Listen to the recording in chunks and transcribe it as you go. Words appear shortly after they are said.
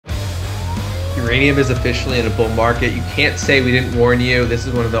Uranium is officially in a bull market. You can't say we didn't warn you. This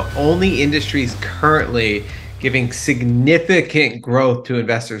is one of the only industries currently giving significant growth to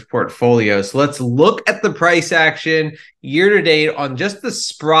investors' portfolios. So let's look at the price action year to date on just the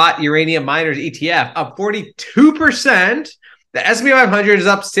Sprott Uranium Miners ETF, up 42%. The S&P 500 is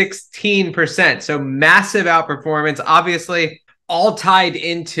up 16%. So massive outperformance, obviously all tied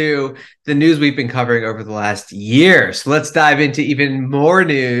into the news we've been covering over the last year. So let's dive into even more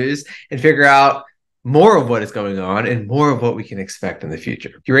news and figure out more of what is going on and more of what we can expect in the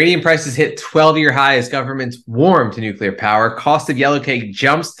future. Uranium prices hit 12-year highs. Governments warm to nuclear power. Cost of yellowcake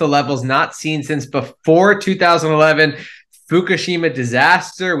jumps to levels not seen since before 2011. Fukushima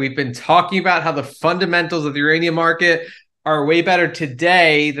disaster. We've been talking about how the fundamentals of the uranium market are way better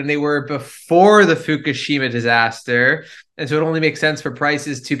today than they were before the Fukushima disaster. And so it only makes sense for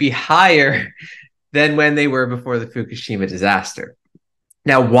prices to be higher than when they were before the Fukushima disaster.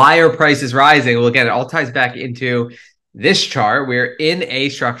 Now, why are prices rising? Well, again, it all ties back into this chart. We're in a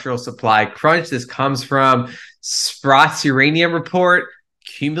structural supply crunch. This comes from Sprott's uranium report,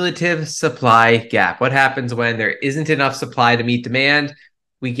 cumulative supply gap. What happens when there isn't enough supply to meet demand?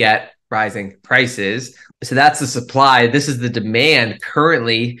 We get rising prices. So that's the supply. This is the demand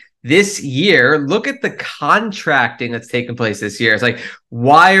currently this year. Look at the contracting that's taken place this year. It's like,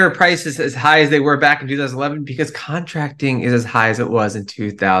 why are prices as high as they were back in 2011? Because contracting is as high as it was in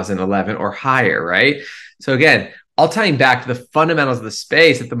 2011 or higher, right? So again, all tying back to the fundamentals of the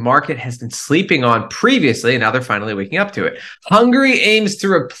space that the market has been sleeping on previously, and now they're finally waking up to it. Hungary aims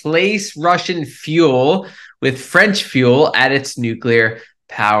to replace Russian fuel with French fuel at its nuclear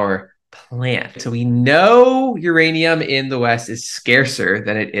power plant. So we know uranium in the West is scarcer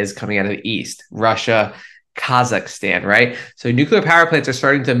than it is coming out of the East, Russia, Kazakhstan, right? So nuclear power plants are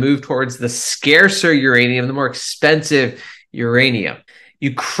starting to move towards the scarcer uranium, the more expensive uranium.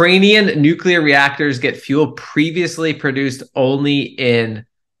 Ukrainian nuclear reactors get fuel previously produced only in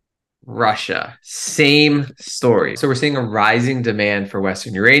Russia. Same story. So we're seeing a rising demand for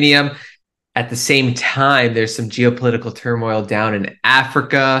Western uranium. At the same time, there's some geopolitical turmoil down in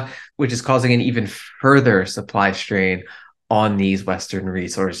Africa, which is causing an even further supply strain on these Western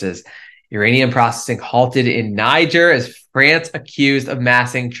resources. Uranium processing halted in Niger as France accused of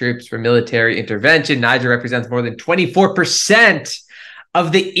massing troops for military intervention. Niger represents more than 24%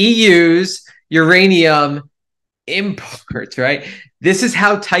 of the EU's uranium imports, right? This is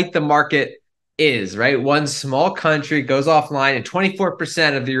how tight the market is, right? One small country goes offline and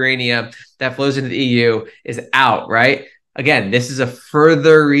 24% of the uranium that flows into the EU is out, right? Again, this is a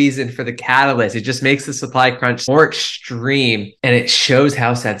further reason for the catalyst. It just makes the supply crunch more extreme, and it shows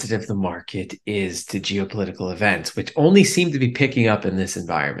how sensitive the market is to geopolitical events, which only seem to be picking up in this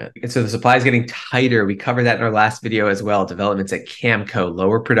environment. And so the supply is getting tighter. We covered that in our last video as well. Developments at Camco,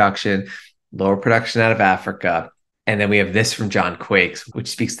 lower production out of Africa. And then we have this from John Quakes, which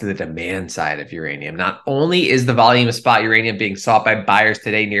speaks to the demand side of uranium. Not only is the volume of spot uranium being sought by buyers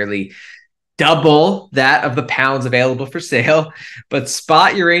today nearly double that of the pounds available for sale, but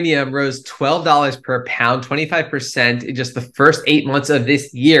spot uranium rose $12 per pound, 25% in just the first 8 months of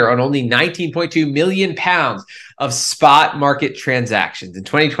this year on only 19.2 million pounds of spot market transactions. In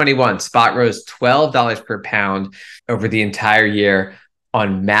 2021, spot rose $12 per pound over the entire year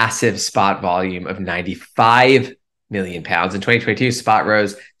on massive spot volume of 95 million pounds. In 2022, spot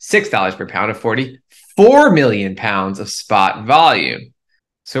rose $6 per pound of 44 million pounds of spot volume.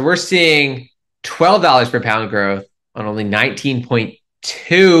 So we're seeing $12 per pound growth on only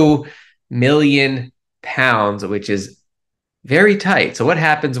 19.2 million pounds, which is very tight. So what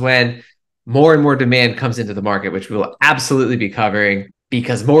happens when more and more demand comes into the market, which we will absolutely be covering,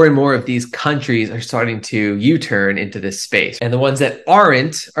 because more and more of these countries are starting to U-turn into this space. And the ones that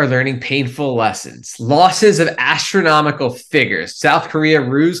aren't are learning painful lessons. Losses of astronomical figures. South Korea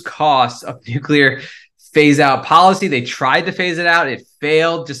ruse costs of nuclear phase-out policy. They tried to phase it out. It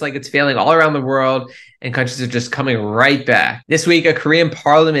failed, just like it's failing all around the world. And countries are just coming right back. This week, a Korean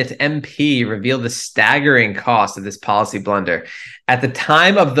parliament MP revealed the staggering cost of this policy blunder. At the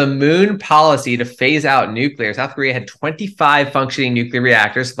time of the moon policy to phase out nuclear, South Korea had 25 functioning nuclear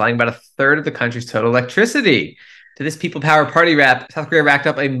reactors, supplying about a third of the country's total electricity. To this People Power Party rap, South Korea racked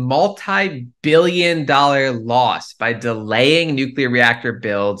up a multi-billion-dollar loss by delaying nuclear reactor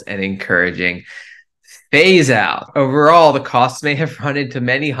builds and encouraging phase out. Overall, the costs may have run into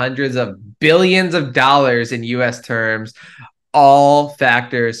many hundreds of billions of dollars in U.S. terms, all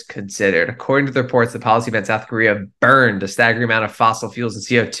factors considered. According to the reports, the policy meant South Korea burned a staggering amount of fossil fuels and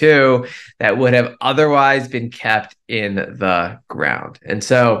CO2 that would have otherwise been kept in the ground. And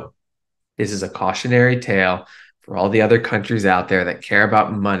so this is a cautionary tale for all the other countries out there that care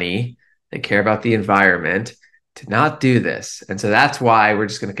about money they care about the environment, to not do this. And so that's why we're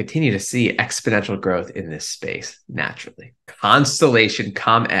just going to continue to see exponential growth in this space naturally. Constellation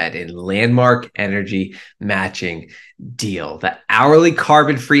ComEd in landmark energy matching deal. The hourly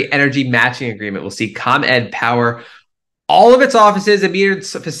carbon-free energy matching agreement will see ComEd power all of its offices and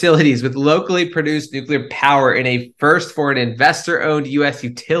metered facilities with locally produced nuclear power in a first for an investor-owned U.S.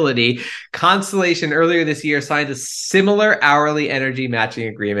 utility. Constellation earlier this year signed a similar hourly energy matching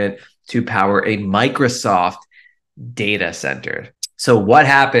agreement to power a Microsoft data center. So what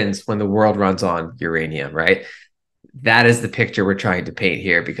happens when the world runs on uranium, right? That is the picture we're trying to paint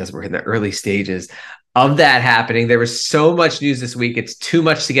here because we're in the early stages of that happening. There was so much news this week. It's too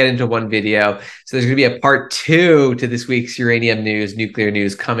much to get into one video. So there's going to be a part 2 to this week's uranium news, nuclear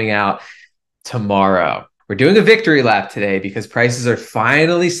news coming out tomorrow. We're doing a victory lap today because prices are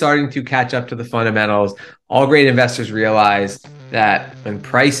finally starting to catch up to the fundamentals. All great investors realize that when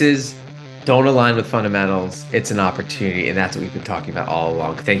prices don't align with fundamentals, it's an opportunity. And that's what we've been talking about all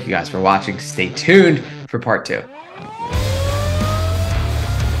along. Thank you guys for watching. Stay tuned for part 2.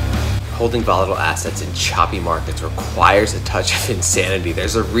 Holding volatile assets in choppy markets requires a touch of insanity.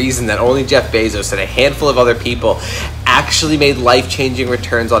 There's a reason that only Jeff Bezos and a handful of other people actually made life-changing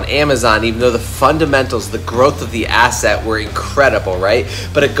returns on Amazon, even though the fundamentals, the growth of the asset were incredible, right?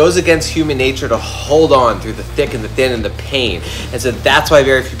 But it goes against human nature to hold on through the thick and the thin and the pain. And so that's why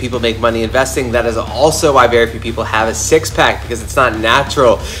very few people make money investing. That is also why very few people have a six-pack, because it's not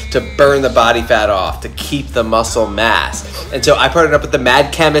natural to burn the body fat off, to keep the muscle mass. And so I partnered up with the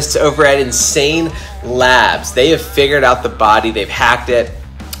mad chemists over at Insane Labs. They have figured out the body, they've hacked it,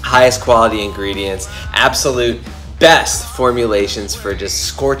 highest quality ingredients, absolute best formulations for just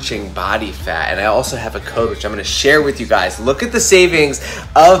scorching body fat. And I also have a code which I'm going to share with you guys. Look at the savings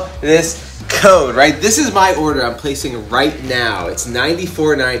of this code, right? This is my order I'm placing right now. It's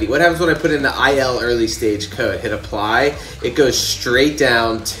 $94.90. What happens when I put in the IL early stage code? Hit apply. It goes straight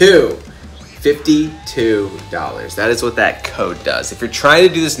down to $52. That is what that code does. If you're trying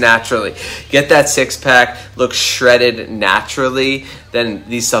to do this naturally, get that six-pack, look shredded naturally, then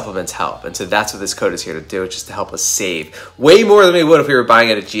these supplements help. And so that's what this code is here to do, just to help us save way more than we would if we were buying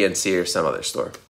at a GNC or some other store.